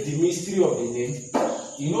activate the mystery of the name,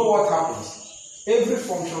 you know what happens? Every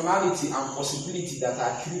functionality and possibility that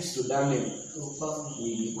accrues to that name will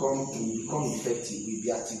become effective, will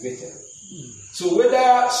be activated. So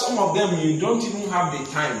whether some of them you don't even have the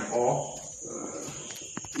time, or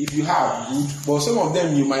if you have, good, but some of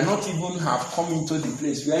them you might not even have come into the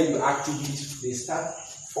place where you actively, they start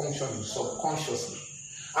functioning subconsciously.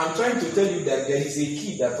 I'm trying to tell you that there is a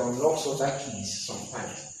key that unlocks other keys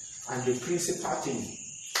sometimes. And the principal thing,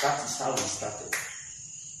 that is how we started,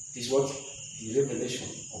 is what? The revelation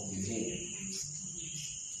of the name.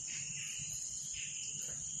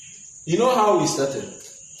 You know how we started?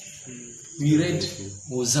 We read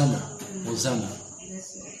Hosanna, Hosanna.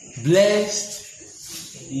 Blessed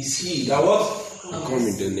is he that what? Come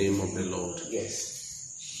in the name of the Lord.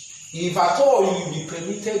 Yes. If at all you be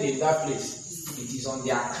permitted in that place, it is on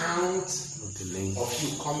the account Of the name. of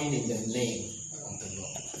you coming in the name of the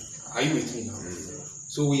Lord. Are you with me now?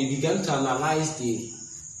 So we began to analyze the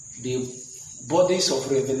bodies of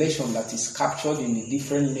revelation that is captured in the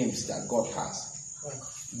different names that God has.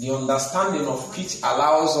 The understanding of which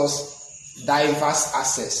allows us diverse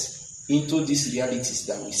access into these realities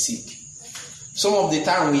that we seek. Some of the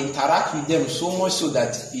time we interact with them so much so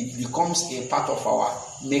that it becomes a part of our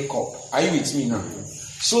makeup. Are you with me now?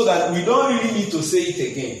 So that we don't really need to say it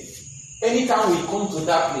again. Anytime we come to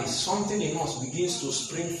that place, something in us begins to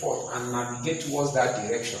spring forth and navigate towards that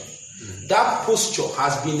direction. That posture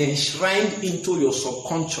has been enshrined into your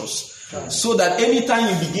subconscious, so that anytime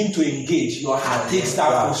you begin to engage, your heart takes that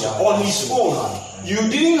posture on its own. You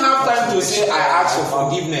didn't have time to say, I ask for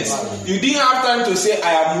forgiveness. You didn't have time to say,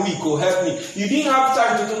 I am weak, or help me. You didn't have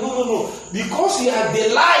time to do, no. Because the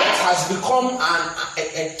light has become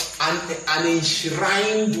an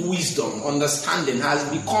enshrined wisdom, understanding, has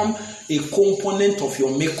become a component of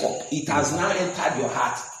your makeup. It has now entered your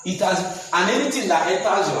heart. And anything that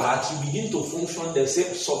enters your heart, you begin to function the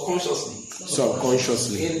same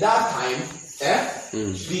subconsciously. In that time,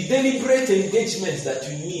 the deliberate engagements that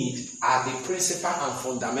you need are the principal and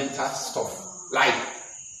fundamental stuff. Like,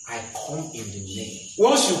 I come in the name.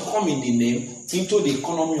 Once you come in the name, into the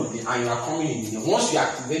economy of the, and you are coming in the name. Once you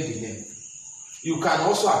activate the name, you can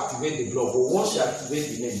also activate the blood. But once you activate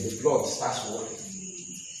the name, the blood starts working.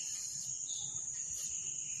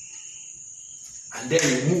 And then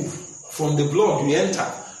you move from the blood, you enter.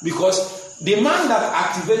 Because the man that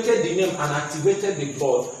activated the name and activated the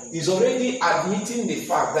blood is already admitting the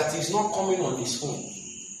fact that he's not coming on his own.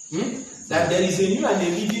 That there is a new and a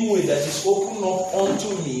living way that is opened up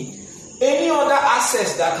unto me. Any other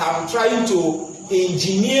access that I'm trying to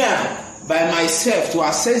engineer by myself to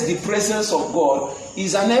access the presence of God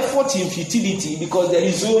is an effort in futility, because there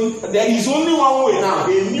is only one way now,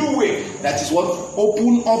 a new way that is what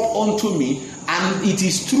opened up unto me, and it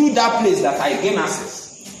is through that place that I gain access.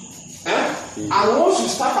 And once you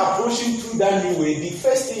start approaching through that new way, the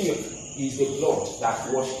first thing is the blood that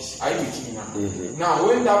washes. Are you with me now? Now,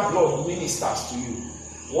 when that blood ministers to you,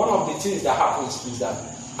 one of the things that happens is that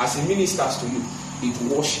as it ministers to you, it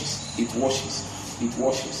washes, it washes, it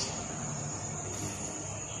washes.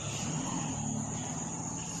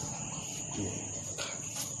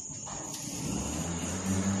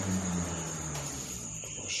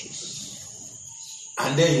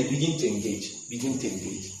 And then you begin to engage.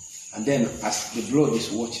 And then as the blood is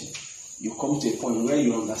watching, you come to a point where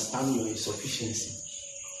you understand your insufficiency.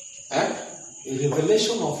 A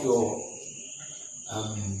revelation of your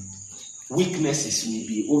weaknesses will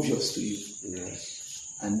be obvious to you.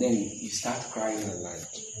 Yes. And then you start crying aloud.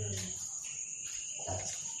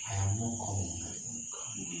 That I am not coming on my own.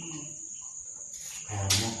 I am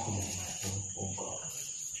not coming on my own, oh God.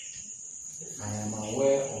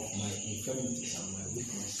 infirmities and my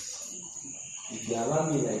weaknesses. If you allow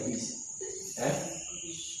me like this,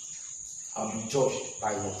 I'll be judged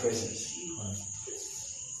by your presence.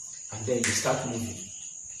 And then you start moving.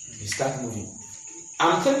 You start moving.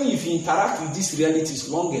 I'm telling you, if you interact with these realities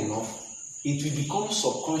long enough, it will become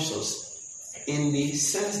subconscious in the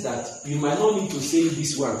sense that you might not need to say it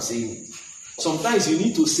this way I'm saying it. Sometimes you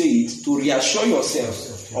need to say it to reassure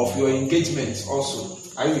yourself of your engagement also.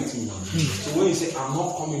 Are you with me now? So when you say, I'm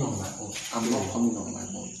not coming on my own, I'm not coming on my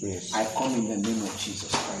own. Yes. I come in the name of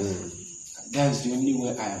Jesus Christ. That is the only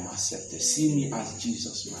way I am accepted. See me as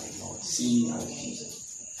Jesus, my Lord. See me as Jesus.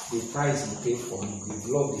 The price He paid for me, the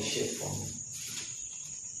blood He shed for me,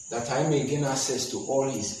 that I may gain access to all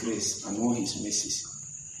His grace and all His mercies,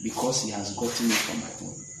 because He has gotten me from my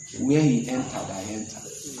own. Where He entered, I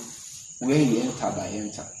entered. Where He entered, I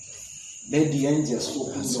entered. Let the angels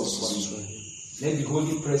open doors for me. Let the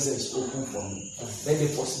Holy Presence open for me. Let the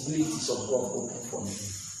possibilities of God open for me.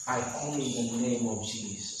 I come in the name of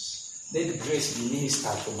Jesus. Let the grace be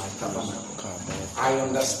ministered to my tabernacle. I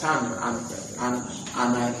understand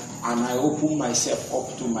and I open myself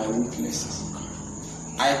up to my weaknesses.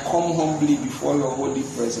 I come humbly before your holy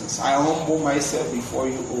presence. I humble myself before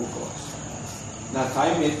you, O God, that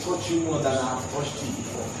I may touch you more than I have touched you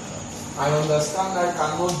before. I understand I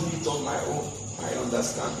cannot do it on my own. I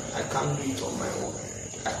understand I can't do it on my own.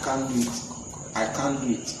 I can't do it. I can't do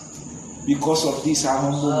it. Because of this, I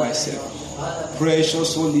humble myself.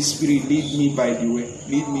 Precious Holy Spirit, lead me by the way.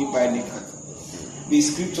 Lead me by the hand. The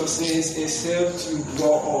scripture says, except you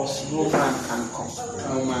draw us, no man can come.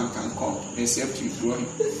 No man can come except you draw him.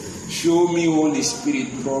 Show me, Holy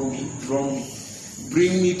Spirit, draw me, draw me.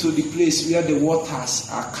 Bring me to the place where the waters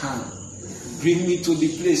are calm. Bring me to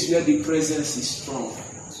the place where the presence is strong.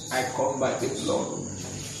 I come by the blood.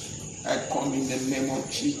 I come in the name of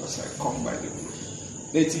Jesus. I come by the blood.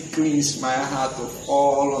 Let it cleanse my heart of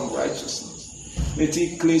all unrighteousness. Let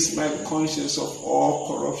it cleanse my conscience of all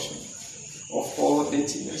corruption, of all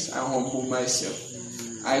dirtiness. I humble myself.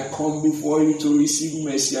 I come before you to receive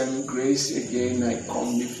mercy and grace again. I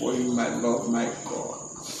come before you, my Lord, my God.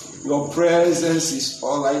 Your presence is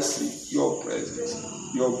all I seek. Your presence.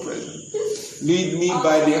 Your presence. Lead me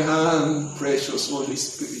by the hand, precious Holy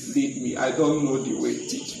Spirit. Lead me. I don't know the way.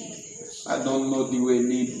 Teach me. I don't know the way.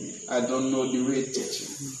 Lead me. I don't know the way. Teach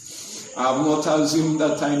me. I have not assumed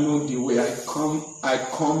that I know the way. I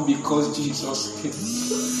come because Jesus came.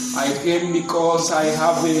 I came because I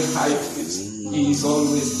have a high priest. He is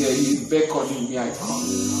always there. He is beckoning me. I come.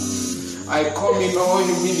 I come in all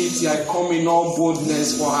humility. I come in all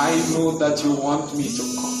boldness, for I know that you want me to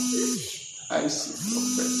come. I seek your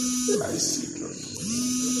presence. I seek your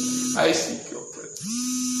presence. I seek your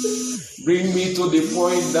presence. Bring me to the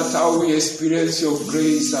point that I will experience your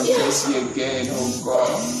grace and mercy again, oh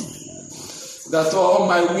God. That all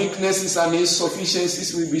my weaknesses and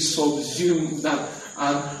insufficiencies will be subsumed and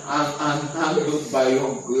handled by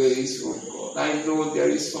your grace, oh God. I know there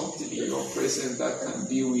is something in your presence that can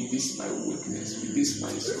deal with this my weakness, with this my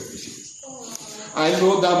insufficiency. I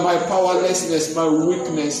know that my powerlessness, my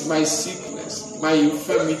weakness, my sickness, my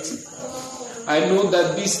infirmity, I know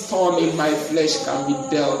that this thorn in my flesh can be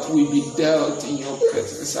dealt, will be dealt in your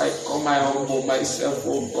presence. I come, I humble myself,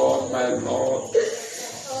 oh God, my Lord.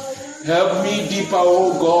 Help me deeper,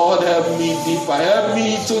 oh God, help me deeper. Help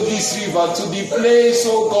me to this river, to the place,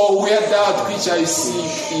 oh God, where that which I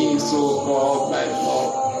seek is, oh God, my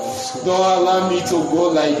Lord. Don't allow me to go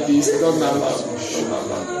like this. Don't allow me. Don't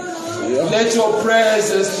allow me. Let your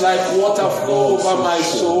presence like water flow over my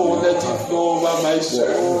soul. Let it flow over my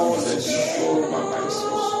soul. Let it flow over my soul.